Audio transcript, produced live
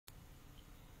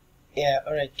Yeah,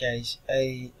 alright guys,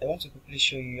 I want to quickly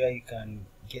show you how you can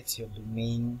get your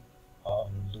domain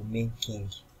on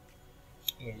DomainKing.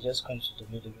 Yeah, just come to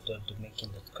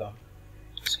www.domainking.com.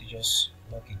 So just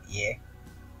log in here.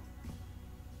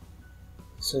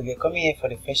 So if you're coming here for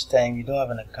the first time, you don't have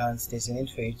an account, there's a need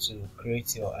for you to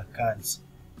create your account.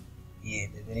 Yeah,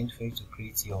 there's a need for you to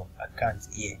create your account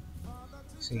here.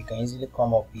 So you can easily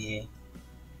come up here,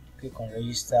 click on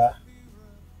register.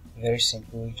 Very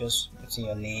simple, just put in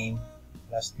your name,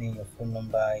 last name, your phone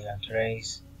number, your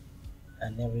address,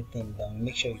 and everything. Then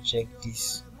make sure you check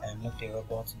this I'm not a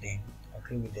robot, then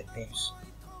agree with the things,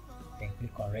 then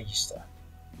click on register.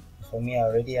 For me, I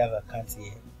already have an account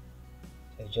here,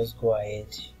 so just go ahead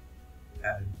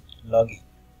and log in.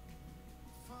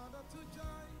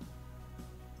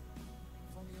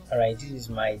 Alright, this is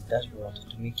my dashboard,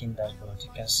 DomainKing dashboard.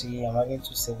 You can see I'm having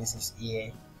 2 services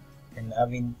here and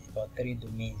having about 3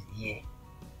 domains here.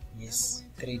 Yes,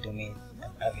 3 domains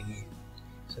I'm having here.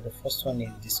 So the first one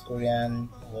is the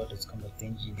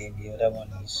skuriangideon.com.ng, then the other one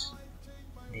is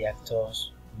the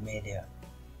actors media.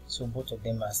 So both of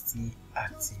them are still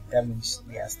active. That means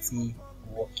they are still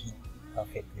working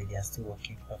perfectly.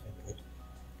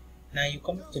 Now you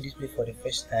come to this place for the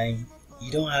first time,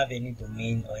 you don't have any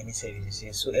domain or any services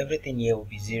here, so everything here will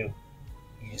be 0.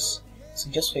 Yes. So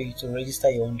just for you to register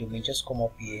your own domain, just come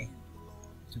up here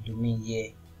to domain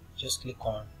here, just click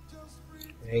on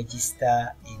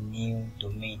register a new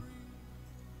domain.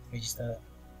 Register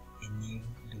a new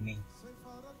domain.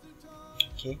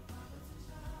 Okay.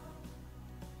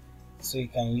 So you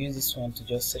can use this one to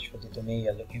just search for the domain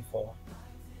you're looking for.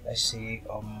 Let's say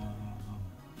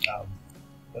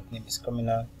what name is coming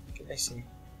out? Okay, let's say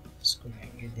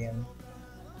skuriangideon.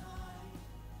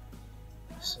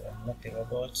 So I'm not a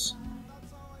robot.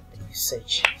 Then you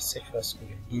search for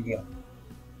skuriangideon.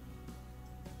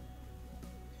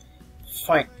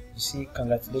 Fine. You see,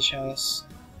 congratulations,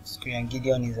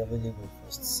 skuriangideon is available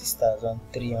for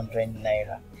 6,300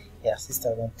 naira. Yeah,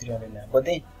 6,300 naira. But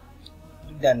then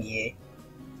look down here,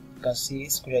 you can see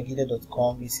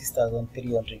skuriangideon.com is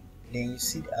 6,300. Then you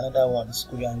see another one,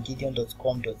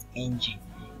 skuriangideon.com.ng.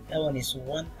 That one is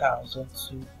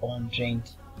 1,200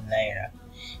 naira.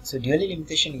 So the only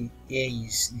limitation here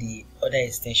is the other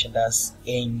extension, that's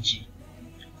ng.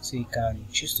 So you can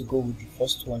choose to go with the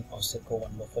first one or second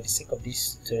one, but for the sake of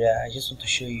this tutorial, I just want to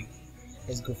show you.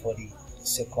 Let's go for the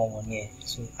second one here.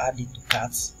 So add it to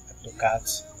carts,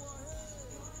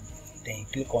 then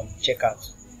click on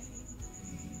checkout.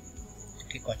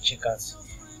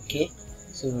 Okay,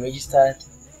 so we registered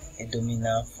a domain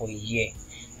now for a year.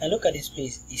 Now look at this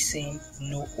place, it's saying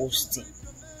no hosting.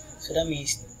 So that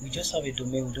means we just have a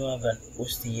domain, we don't have an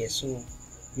hosting here. So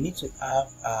we need to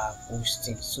have our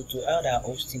hosting. So to add our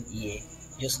hosting here,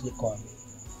 just click on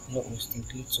no hosting,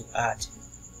 click to add.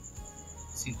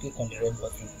 So you click on the red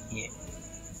button here.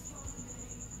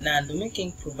 Now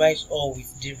DomainKing provides all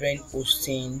with different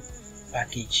hosting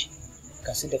package. You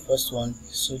can see the first one,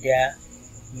 Sodia,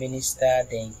 Minister,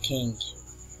 then King.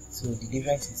 So the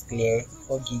difference is clear: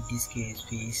 4 gig disk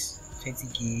space, 20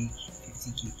 gig,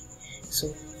 50 gig.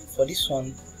 So for this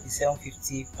one, it's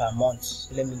 750 per month.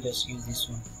 So let me just use this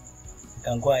one. You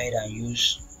can go ahead and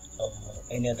use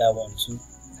any other one too.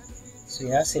 So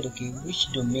you now said, okay, which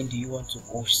domain do you want to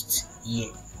host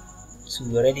here? So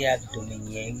we already have the domain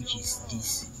here, which is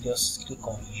this. Just click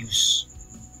on use.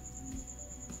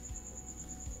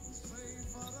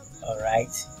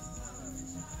 Alright,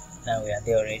 now we are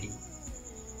there already.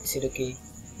 You said, okay,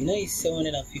 you know it's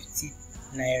 750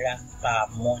 naira per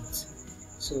month.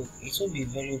 So it will be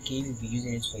very okay if you'll be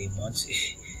using it for a month.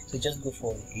 So just go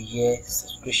for a year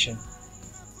subscription.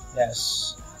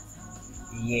 That's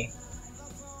a year.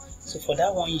 So for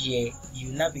that 1 year, you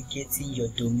will now be getting your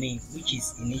domain, which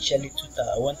is initially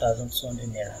 1,200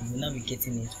 naira. You will now be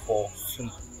getting it for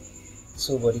free.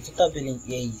 So but the total billing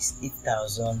here is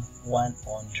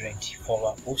 8,100 for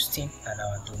our hosting and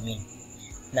our domain.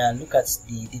 Now look at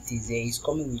the details there. It's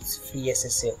coming with free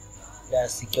SSL,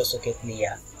 that's secure socket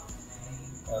layer.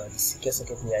 The secure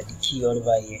socket layer, the key all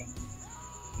over here.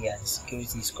 Yeah, the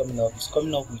security is coming up. It's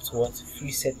coming up with what?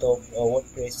 Free setup or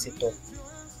WordPress setup,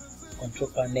 control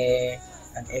panel,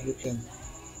 and everything.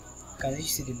 Can you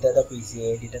see the database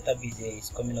here? The database here is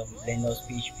coming up with Linux,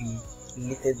 PHP,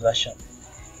 latest version.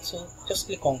 So just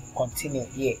click on continue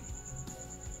here.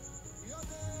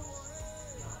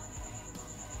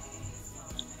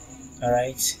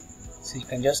 Alright, so you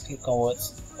can just click on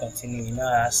what? Continue. You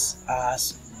now ask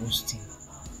hosting.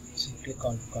 So you click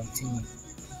on continue.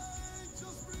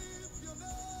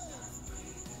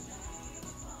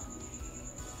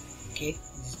 Okay,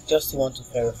 it's just want to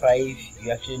verify if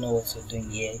you actually know what you're doing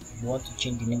here. If you want to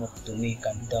change the name of the domain, you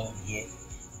can do that one here.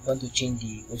 If you want to change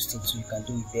the hosting too, you can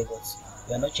do it there, but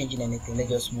we are not changing anything. Let's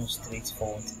just move straight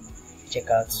forward. Check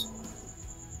out.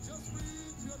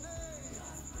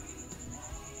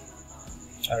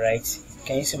 Alright,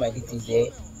 can you see my details there?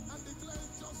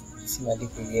 See my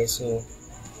details here, so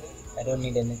I don't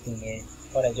need anything here.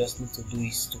 What I just need to do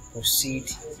is to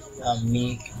proceed and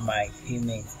make my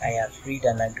payment. I have read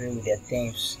and agree with their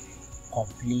terms.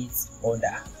 Complete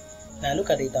order. Now look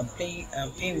at it. I'm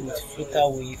paying with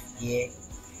Flutterwave here.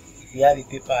 If you have a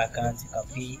paper account, you can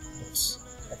pay, but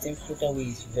I think Flutterwave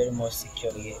is very much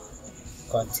secure here.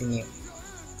 Continue.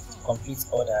 Complete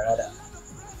order rather.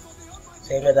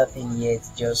 So every other thing here is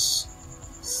just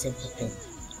simple thing.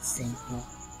 Simple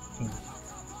thing.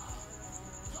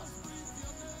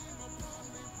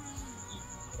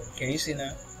 Can you see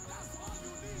now?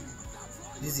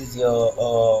 This is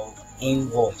your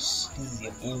invoice. This is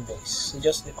your invoice. So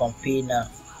just click on pay now.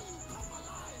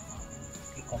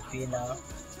 Click on pay now.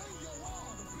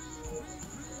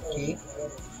 Okay.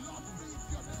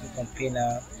 Click on pay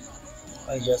now.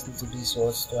 All you just need to do is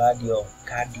to add your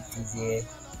card details here,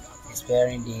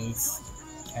 expiring dates,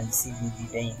 and the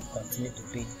CVV. Then you continue to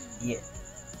pay here.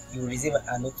 You will receive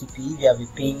an OTP. If you have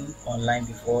been paying online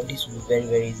before, this will be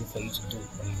very easy for you to do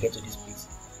when you get to this place.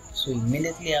 So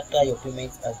immediately after your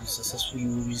payment has been successful, you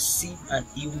will receive an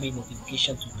email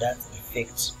notification to that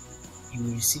effect. You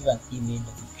will receive an email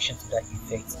notification to that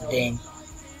effect. Then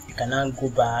you can now go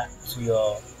back to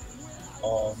your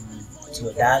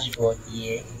dashboard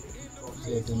here, to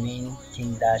your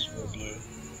DomainKing dashboard here.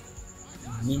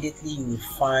 Immediately you will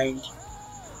find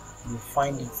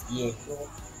it here.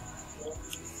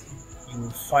 You will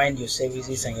find your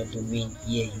services and your domain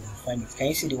here. You will find it. Can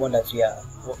you see the one that we are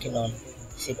working on?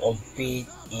 Said unpaid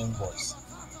invoice.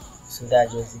 So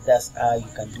that's how you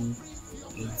can do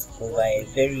it over here.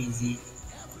 Very easy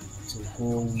to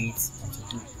go with and to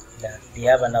do that. They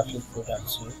have an affiliate program too,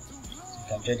 so you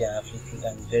can join their affiliate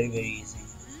program. Very easy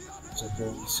to go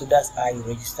with. So that's how you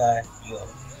register your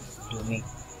domain.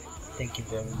 Thank you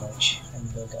very much,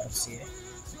 and log out here.